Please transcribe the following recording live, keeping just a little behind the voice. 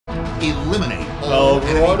Eliminate Well,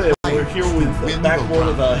 all enemy we're here with players to back win the more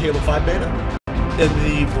with round. Halo 5 beta and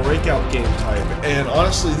the Breakout game type. And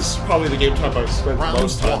honestly, this is probably the game type I've spent the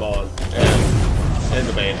most time on and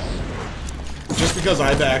the beta. Just because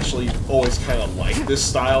I've actually always kind of liked this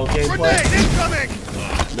style of gameplay.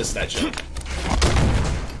 Missed that shit.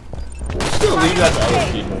 Still leave that to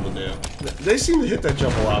other people to do. They seem to hit that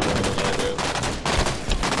jump a lot more than I do.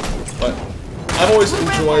 But I've always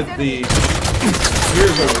enjoyed the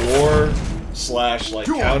Gears of War / like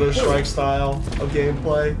Counter-Strike style of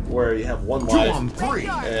gameplay, where you have one life and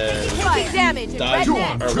die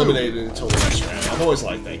or eliminated until the next round. I've always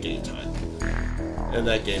liked that game type and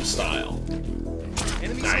that game style.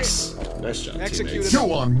 Nice. Nice job, teammates.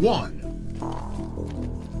 2-on-1.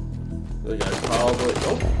 The guy's probably...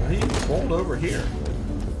 Oh, he rolled over here.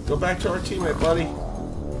 Go back to our teammate, buddy.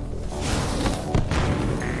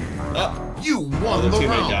 Oh, You won the the teammate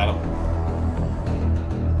round. got him.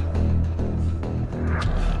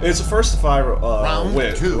 It's a first to 5 round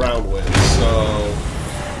win, so...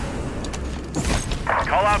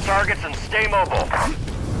 Call out targets and stay mobile.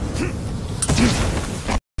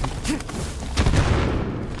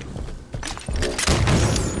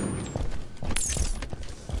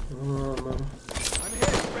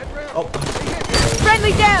 Oh.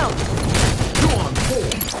 Friendly down! 2-on-4.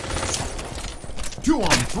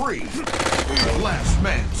 2-on-3. Last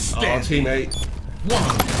man Oh, standing. teammate.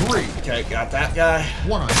 1-on-3. Okay, got that guy.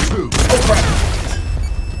 1-on-2. Oh, crap.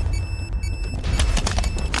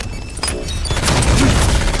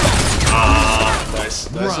 Ah, nice.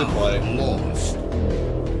 Nicely played. Round lost.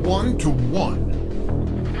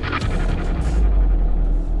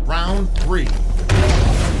 1-1. Round 3.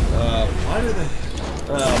 Why do they...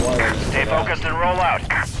 why do they Stay focused and roll out.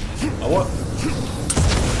 Oh, what?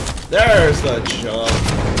 There's the jump.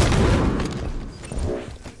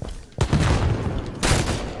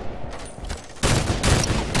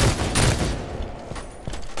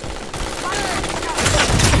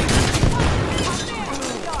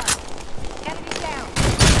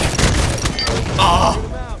 Ah!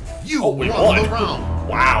 You Oh, we won won. the round.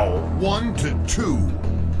 Wow.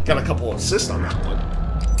 1-2. Got a couple of assists on that one.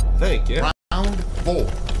 Thank you. Round 4.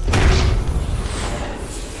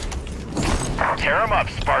 Tear them up,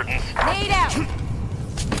 Spartans. Laid out!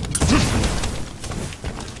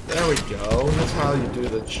 There we go. That's how you do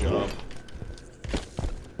the jump.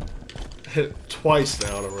 Hit it twice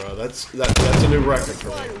now in a row. That's a new record for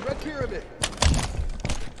me. Red pyramid.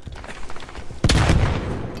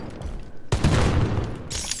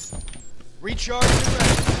 Recharge and ready.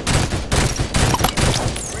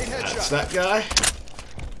 Great headshot. That's that guy.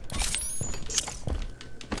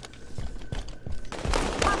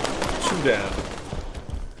 Two down.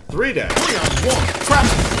 3 down. 3-on-1. Crap!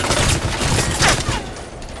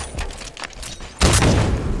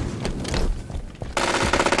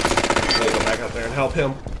 Gotta go back out there and help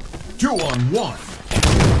him. 2-on-1.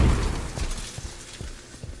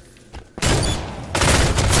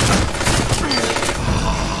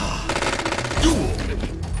 Duel.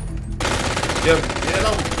 Get him.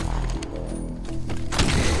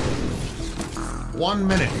 1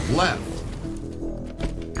 minute left.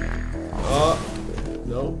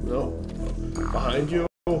 No. Behind you.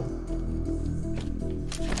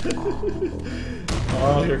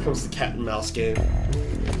 Oh, here comes the cat and mouse game.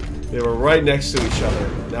 They were right next to each other.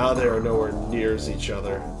 Now they are nowhere near each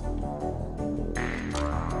other.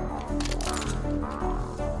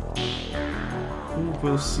 Who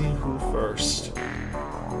will see who first?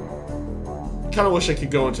 Kind of wish I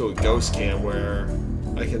could go into a ghost cam where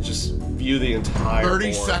I can just view the entire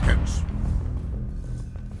 30 board. seconds.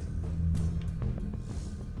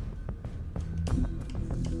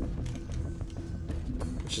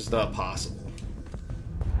 Which is not possible.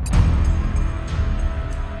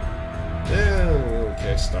 Yeah,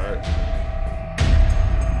 okay, start.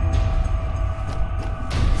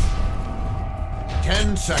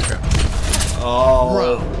 Ten seconds. Oh.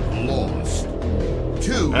 Round lost.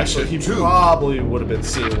 2 Actually, he for 2. probably would have been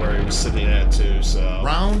seeing where he was sitting at too, so.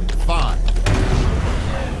 Round 5.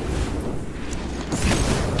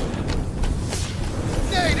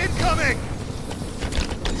 Nade incoming.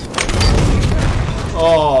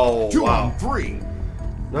 Oh, 2 wow. on 3.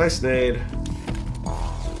 Nice nade.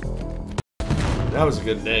 That was a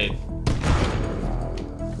good nade.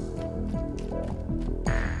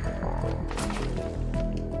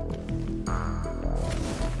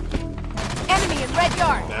 Enemy in red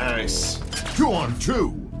yard. Nice. 2 on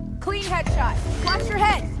 2. Clean headshot. Watch your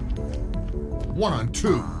head. 1 on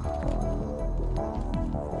 2.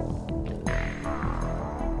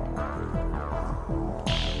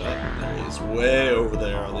 He's way over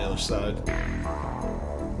there on the other side.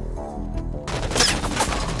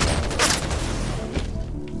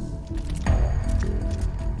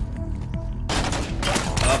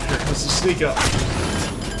 sneak up.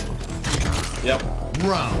 Yep.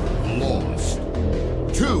 Round lost.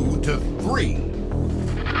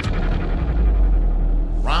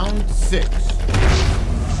 2-3. Round 6.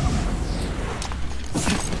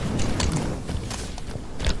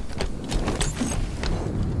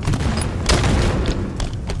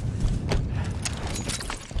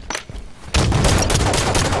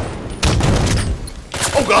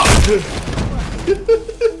 Oh God!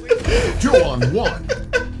 2-on-1.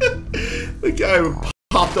 The guy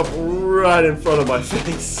popped up right in front of my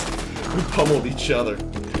face. We pummeled each other.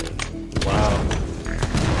 Wow.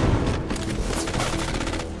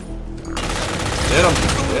 Get him!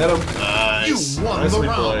 Get him! Nice. You won Nicely the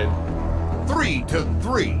round. played.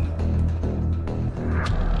 3-3.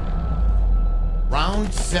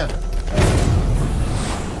 Round 7.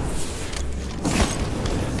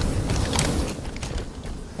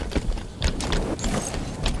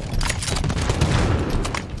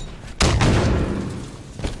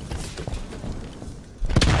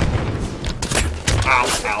 Ow,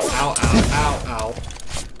 ow, ow, ow, ow, ow.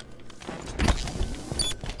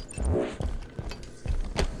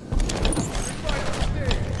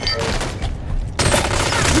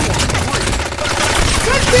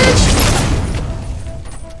 That bitch!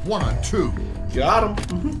 1-on-2. Got him.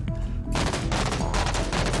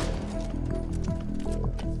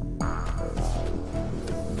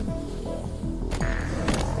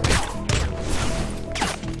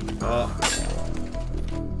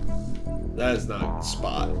 That is not a good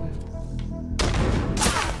spot.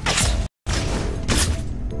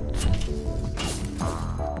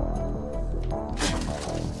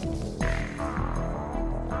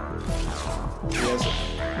 Yes.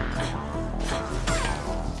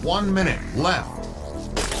 1 minute left.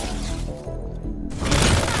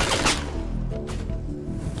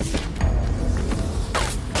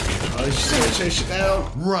 Oh, he's just gonna chase you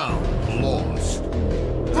down. Round lost.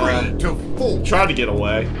 3-4. Tried to get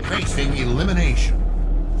away. Facing elimination.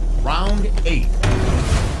 Round 8.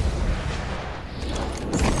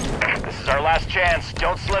 This is our last chance.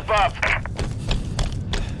 Don't slip up.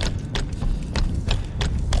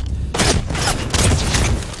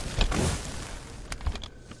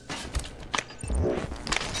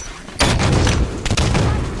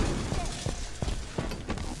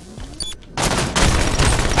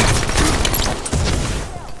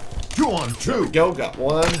 There we Go, got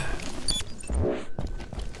one.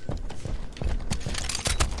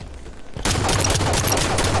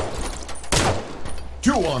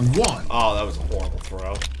 Two on one. Oh, that was a horrible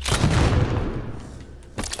throw.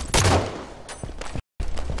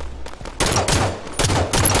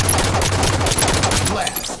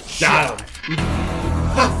 Last Got him.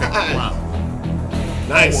 perfect round.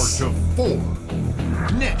 Nice.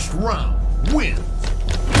 4-4. Next round wins.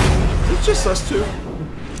 Is it just us two?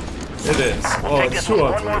 It is. Oh, Take it's this 2 with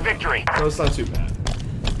on one 3. more victory. No, it's not too bad.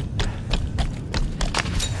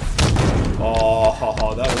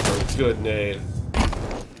 Oh, that was a good nade.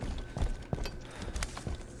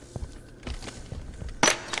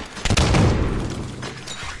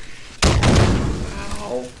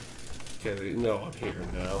 Ow. Okay, no, I'm here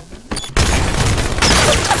now.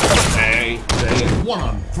 Dang, dang it. 1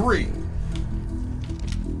 on 3.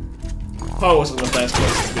 Probably wasn't the best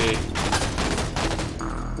place to be.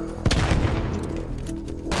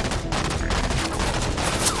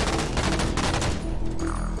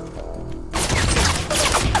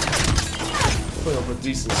 Put up a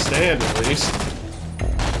decent stand at least.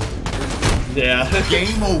 Yeah.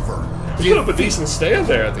 Game over. Put up a decent stand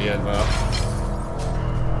there at the end, though.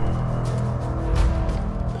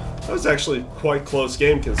 That was actually quite close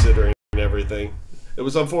game considering everything. It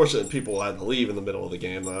was unfortunate people had to leave in the middle of the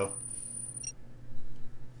game, though.